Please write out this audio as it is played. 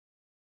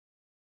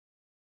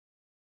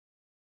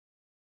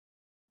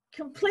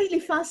completely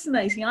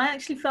fascinating. I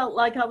actually felt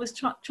like I was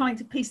trying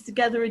to piece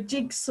together a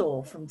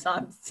jigsaw from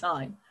time to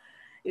time.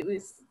 It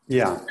was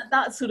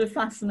that sort of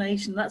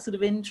fascination, that sort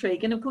of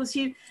intrigue. And of course,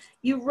 you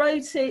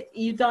wrote it,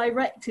 you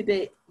directed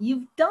it.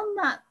 You've done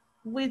that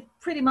with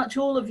pretty much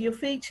all of your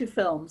feature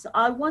films.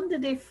 I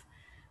wondered if,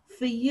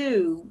 for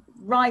you,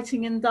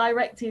 writing and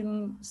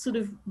directing sort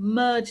of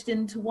merged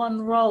into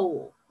one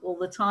role all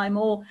the time,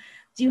 or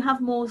do you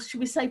have more, should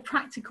we say,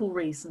 practical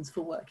reasons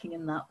for working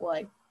in that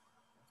way?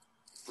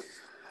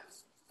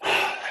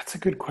 That's a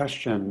good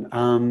question.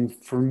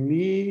 For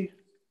me,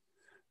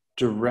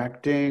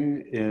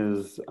 directing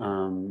is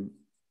an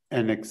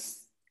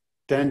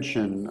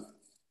extension,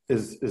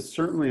 is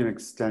certainly an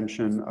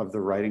extension of the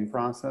writing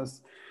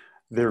process.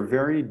 They're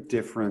very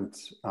different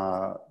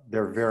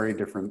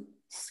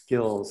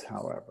skills,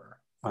 however.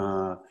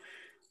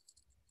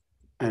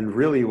 And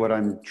really what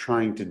I'm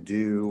trying to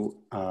do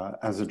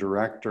as a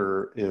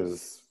director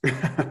is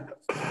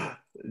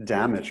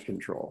damage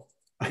control.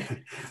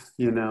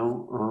 You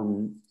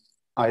know,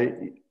 I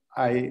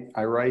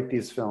write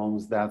these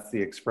films, that's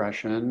the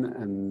expression,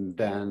 and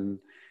then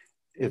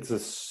it's a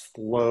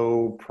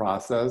slow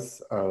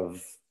process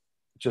of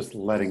just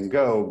letting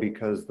go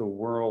because the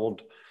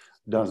world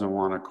doesn't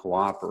want to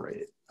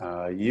cooperate.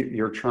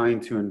 You're trying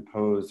to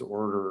impose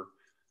order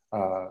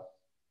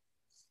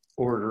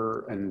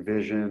and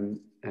vision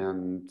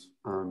and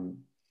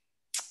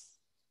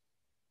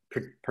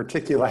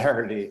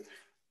particularity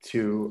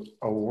to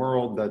a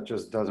world that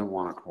just doesn't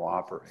want to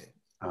cooperate.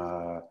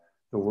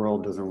 The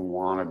world doesn't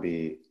want to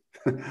be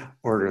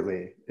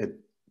orderly. It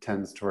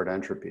tends toward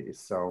entropy.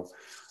 So,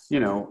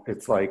 you know,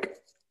 it's like,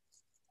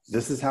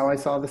 this is how I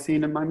saw the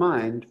scene in my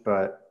mind,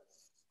 but,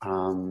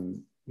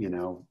 you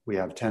know, we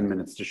have 10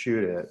 minutes to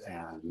shoot it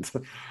and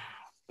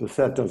the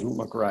set doesn't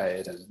look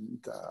right.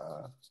 And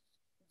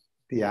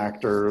the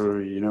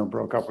actor, you know,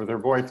 broke up with her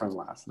boyfriend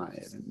last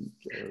night and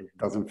it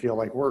doesn't feel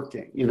like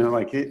working. You know,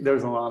 like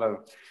there's a lot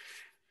of,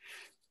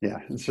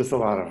 it's just a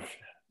lot of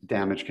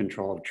damage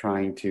control of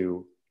trying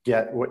to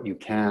get what you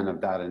can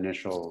of that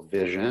initial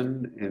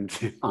vision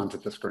onto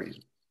the screen.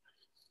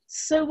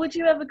 So would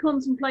you ever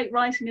contemplate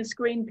writing a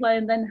screenplay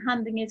and then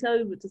handing it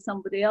over to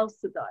somebody else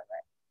to direct?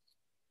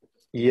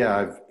 Yeah,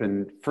 I've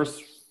been,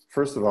 first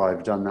of all,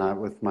 I've done that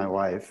with my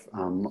wife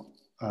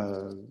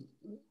a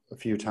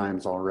few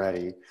times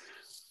already.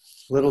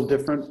 A little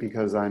different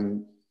because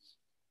I'm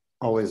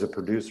always a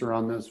producer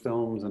on those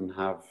films and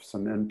have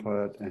some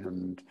input,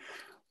 and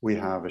we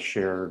have a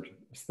shared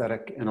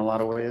aesthetic in a lot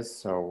of ways,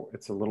 so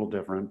it's a little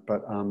different.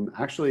 But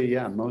actually,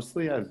 yeah,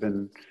 mostly I've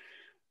been,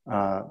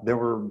 there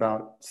were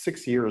about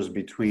 6 years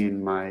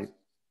between my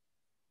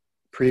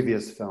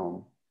previous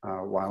film,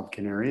 Wild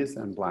Canaries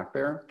and Black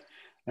Bear.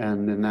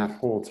 And in that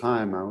whole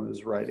time, I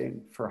was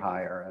writing for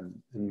hire and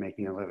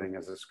making a living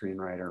as a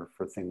screenwriter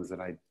for things that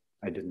I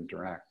didn't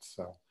direct.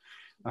 So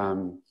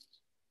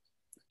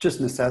just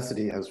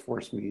necessity has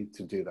forced me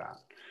to do that.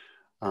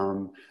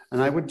 And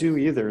I would do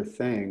either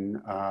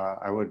thing.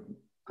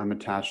 I'm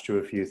attached to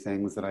a few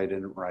things that I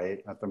didn't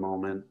write at the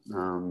moment.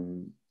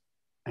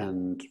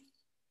 And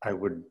I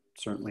would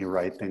certainly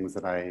write things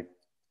that I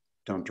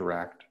don't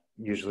direct.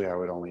 Usually I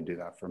would only do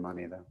that for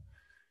money though.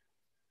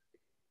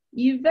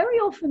 You very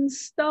often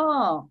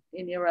star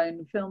in your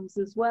own films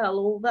as well,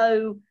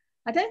 although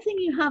I don't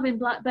think you have in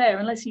Black Bear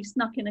unless you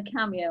snuck in a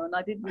cameo and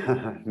I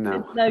didn't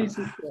notice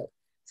it.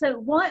 So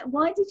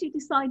why did you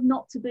decide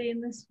not to be in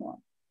this one?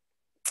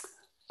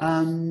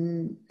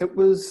 It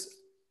was,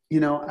 you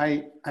know,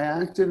 I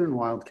acted in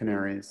Wild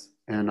Canaries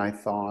and I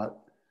thought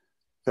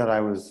that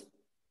I was,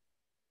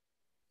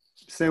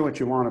 say what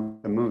you want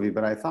about the movie,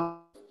 but I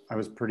thought I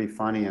was pretty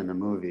funny in the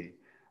movie.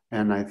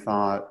 And I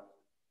thought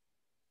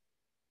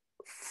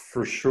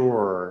for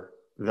sure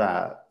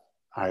that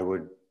I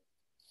would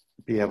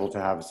be able to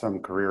have some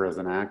career as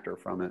an actor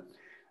from it.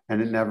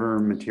 And it never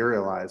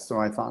materialized. So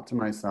I thought to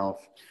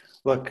myself,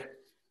 look,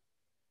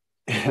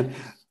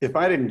 if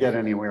I didn't get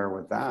anywhere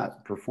with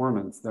that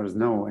performance, there's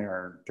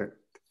nowhere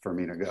for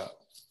me to go.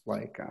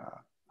 Like,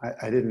 I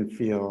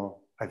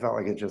felt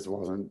like it just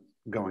wasn't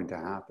going to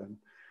happen.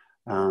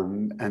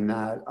 And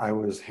that I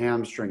was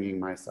hamstringing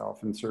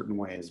myself in certain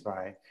ways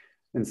by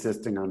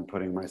insisting on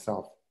putting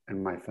myself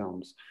in my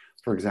films.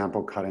 For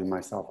example, cutting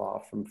myself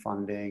off from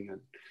funding and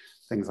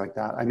things like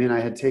that. I mean, I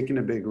had taken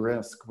a big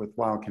risk with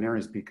Wild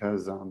Canaries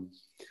because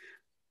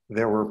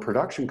there were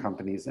production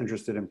companies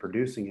interested in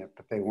producing it,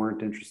 but they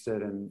weren't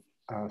interested in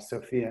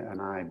Sophia and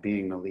I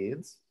being the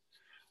leads.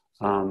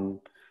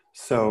 And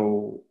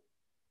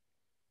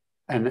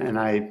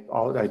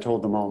I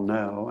told them all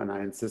no, and I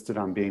insisted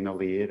on being the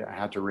lead. I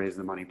had to raise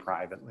the money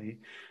privately.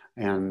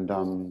 And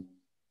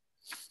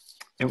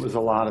it was a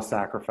lot of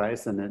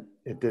sacrifice, and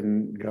it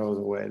didn't go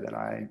the way that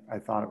I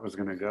thought it was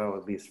gonna go,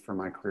 at least for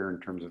my career in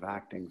terms of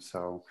acting.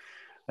 So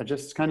I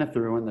just kind of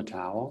threw in the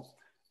towel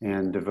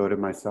and devoted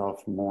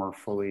myself more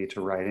fully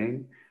to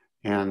writing.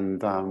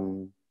 And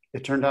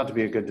it turned out to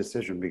be a good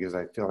decision because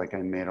I feel like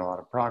I made a lot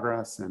of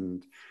progress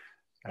and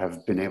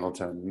have been able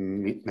to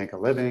make a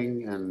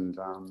living, and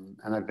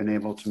I've been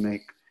able to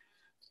make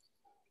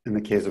in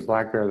the case of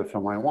Black Bear, the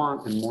film I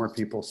want, and more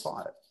people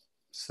saw it.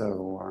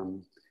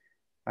 So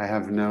I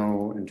have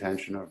no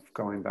intention of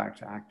going back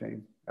to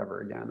acting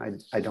ever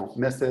again. I don't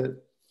miss it.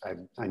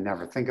 I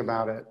never think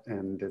about it,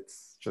 and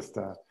it's just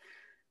a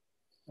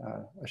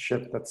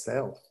ship that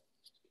sailed.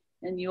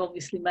 And you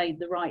obviously made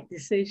the right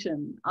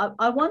decision.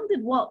 I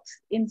wondered what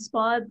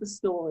inspired the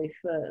story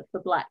for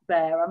Black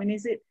Bear. I mean,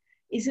 is it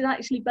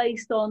actually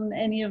based on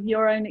any of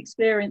your own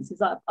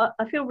experiences?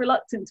 I feel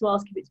reluctant to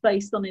ask if it's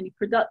based on any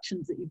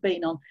productions that you've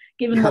been on,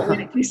 given what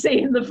we actually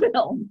see in the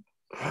film.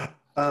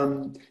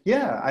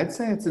 Yeah, I'd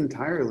say it's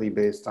entirely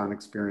based on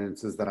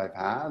experiences that I've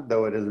had,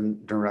 though it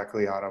isn't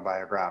directly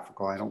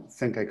autobiographical. I don't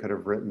think I could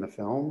have written the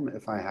film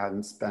if I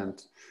hadn't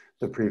spent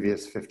the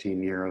previous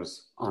 15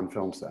 years on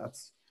film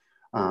sets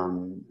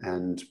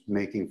and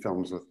making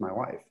films with my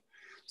wife.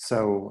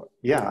 So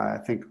yeah, I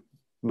think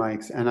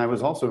and I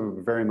was also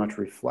very much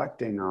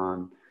reflecting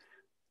on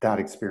that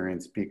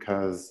experience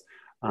because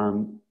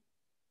I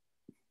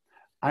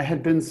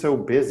had been so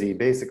busy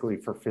basically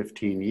for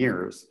 15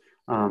 years.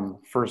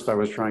 First, I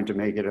was trying to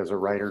make it as a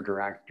writer,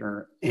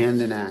 director,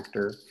 and an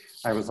actor.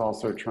 I was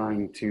also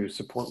trying to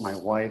support my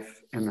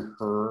wife in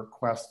her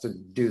quest to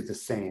do the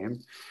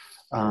same.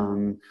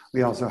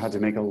 We also had to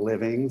make a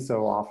living,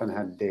 so often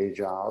had day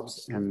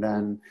jobs, and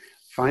then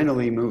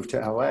finally moved to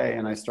LA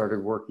and I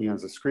started working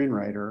as a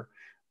screenwriter.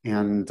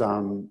 And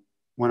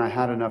when I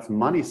had enough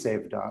money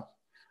saved up,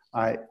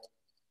 I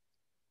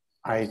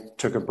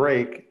took a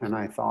break and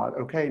I thought,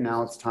 okay,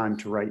 now it's time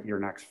to write your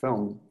next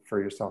film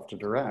for yourself to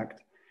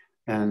direct.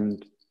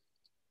 And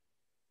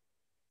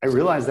I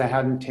realized I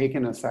hadn't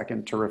taken a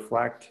second to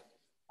reflect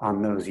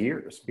on those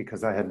years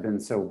because I had been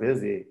so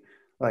busy,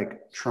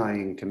 like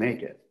trying to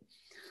make it.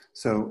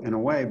 So in a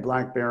way,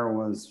 Black Bear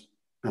was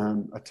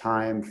a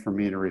time for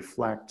me to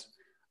reflect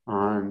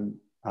on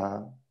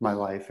my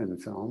life in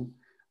film.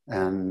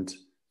 And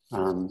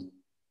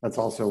that's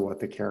also what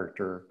the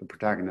character, the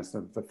protagonist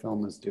of the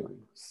film is doing.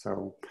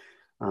 So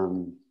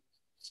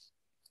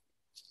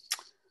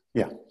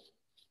yeah.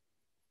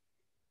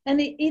 And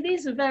it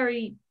is a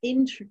very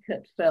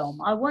intricate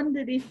film. I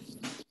wondered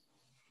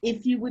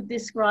if you would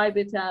describe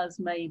it as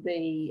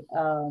maybe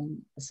a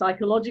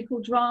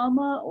psychological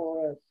drama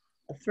or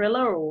a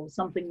thriller or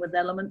something with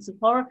elements of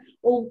horror,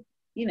 or,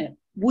 you know,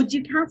 would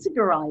you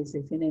categorize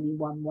it in any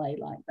one way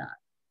like that?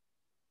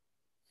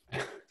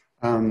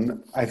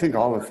 I think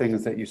all the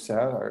things that you said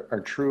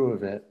are true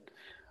of it,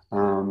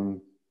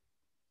 but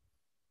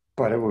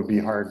it would be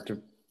hard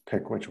to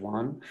pick which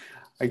one.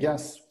 I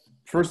guess,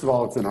 first of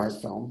all, it's an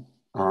art film.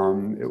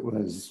 It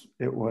was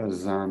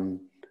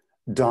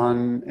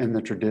done in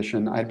the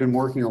tradition. I'd been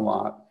working a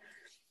lot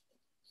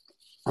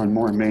on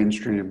more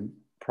mainstream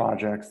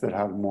projects that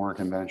have more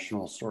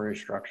conventional story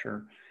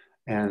structure.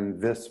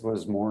 And this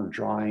was more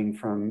drawing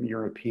from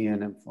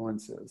European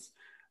influences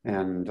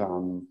and,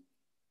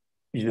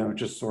 you know,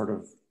 just sort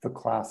of the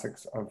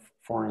classics of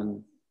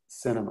foreign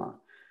cinema,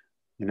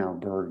 you know,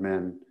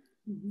 Bergman,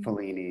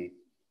 Fellini,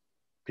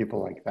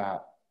 people like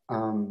that.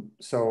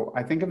 So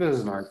I think of it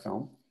as an art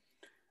film.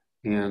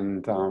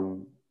 And,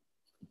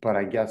 but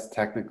I guess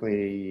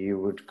technically you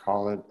would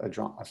call it a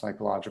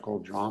psychological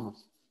drama.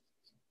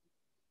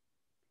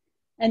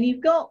 And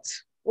you've got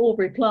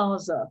Aubrey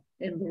Plaza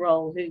in the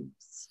role,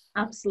 who's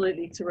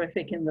absolutely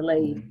terrific in the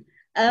lead.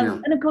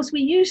 And of course,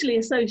 we usually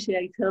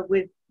associate her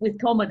with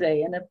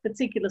comedy and a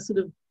particular sort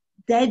of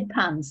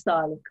deadpan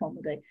style of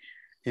comedy.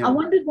 Yeah. I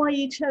wondered why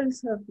you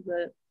chose her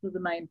for the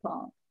main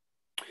part.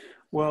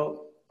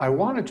 Well, I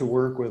wanted to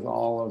work with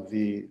all of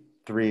the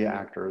three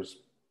actors.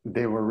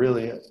 They were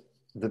really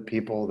the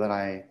people that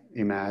I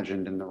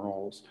imagined in the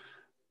roles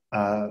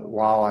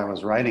while I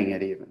was writing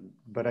it even.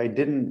 But I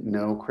didn't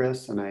know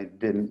Chris and I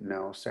didn't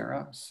know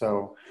Sarah.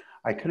 So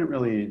I couldn't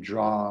really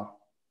draw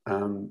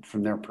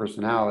from their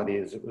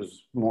personalities. It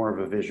was more of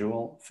a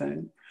visual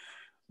thing.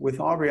 With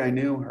Aubrey, I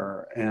knew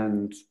her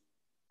and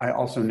I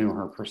also knew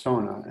her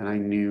persona and I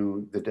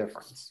knew the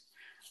difference.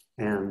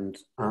 And,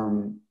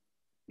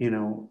 you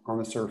know, on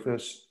the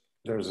surface,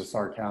 there's a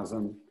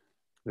sarcasm,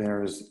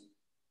 there's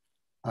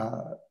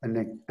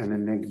an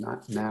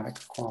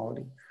enigmatic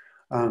quality.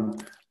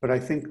 But I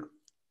think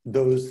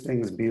those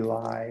things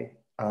belie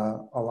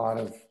a lot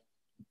of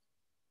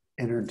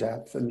inner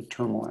depth and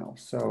turmoil.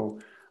 So,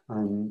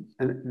 and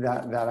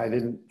that I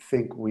didn't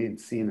think we'd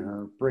seen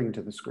her bring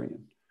to the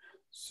screen.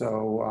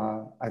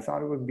 So I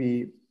thought it would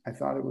be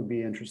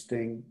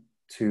interesting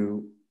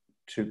to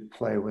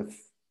play with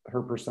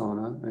her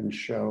persona and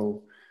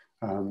show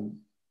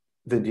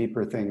the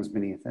deeper things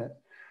beneath it.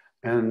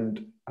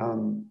 And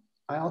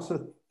I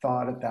also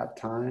thought at that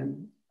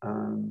time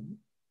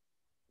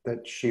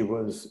that she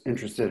was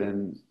interested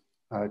in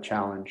a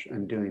challenge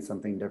and doing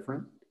something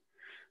different.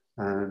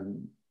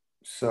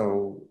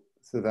 So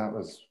that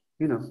was,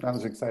 you know, that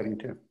was exciting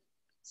too.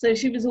 So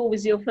she was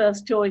always your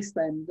first choice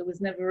then? There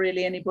was never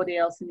really anybody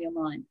else in your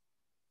mind?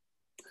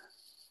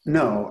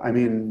 No, I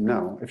mean,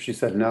 no. If she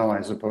said no,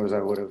 I suppose I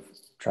would have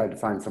tried to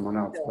find someone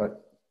else, sure.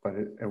 but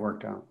it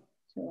worked out.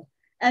 Sure.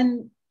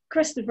 And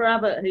Christopher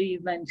Abbott, who you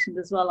mentioned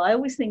as well, I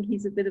always think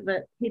he's a bit of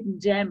a hidden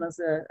gem as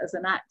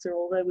an actor,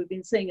 although we've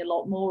been seeing a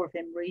lot more of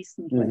him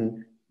recently.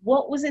 Mm-hmm.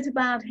 What was it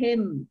about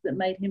him that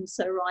made him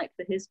so right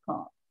for his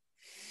part?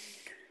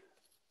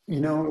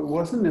 You know, it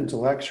wasn't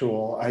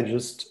intellectual.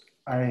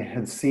 I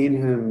had seen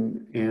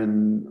him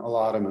in a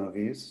lot of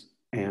movies,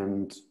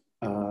 and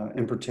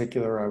in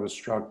particular, I was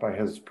struck by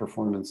his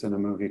performance in a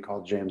movie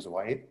called James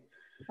White.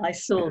 I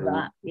saw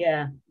that,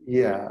 yeah.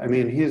 Yeah, I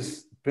mean,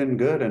 he's been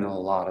good in a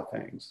lot of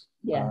things.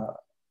 Yeah.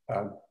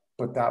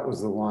 But that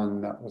was the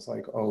one that was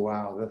like, oh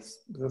wow,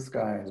 this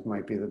guy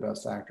might be the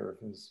best actor of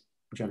his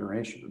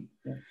generation.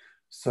 Yeah.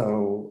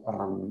 So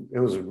it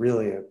was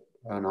really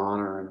an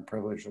honor and a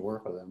privilege to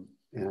work with him,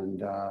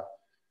 and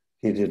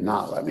he did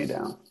not let me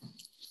down.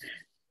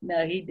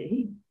 No,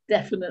 he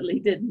definitely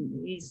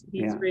didn't. He's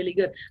really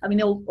good. I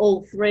mean,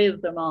 all three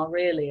of them are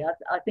really.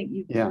 I think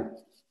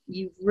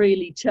you've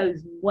really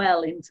chosen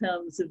well in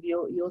terms of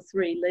your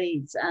three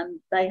leads, and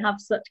they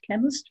have such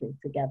chemistry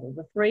together,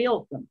 the three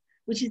of them,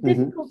 which is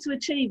difficult to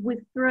achieve with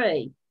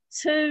three.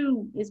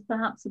 Two is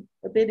perhaps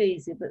a bit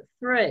easier, but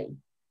three.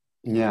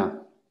 Yeah.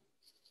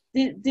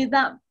 Did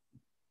that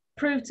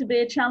prove to be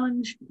a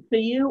challenge for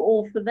you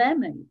or for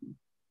them even?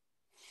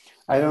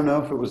 I don't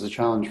know if it was a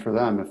challenge for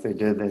them. If they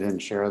did, they didn't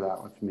share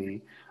that with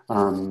me.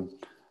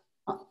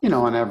 You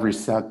know, on every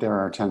set, there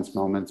are tense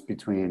moments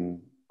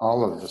between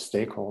all of the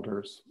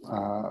stakeholders.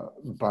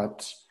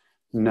 But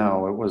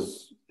no, it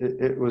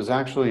was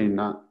actually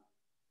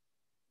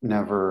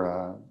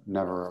never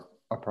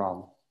a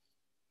problem.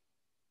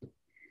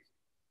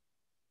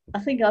 I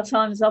think our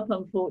time's up,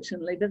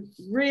 unfortunately, but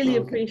really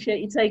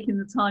appreciate you taking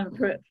the time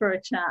for a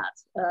chat.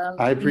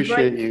 I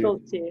appreciate you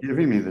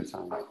giving me the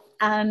time.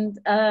 And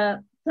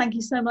thank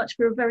you so much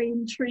for a very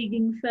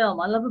intriguing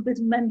film. I love a bit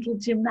of mental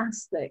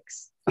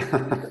gymnastics.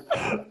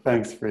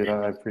 Thanks,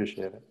 Freda. I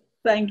appreciate it.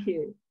 Thank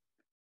you.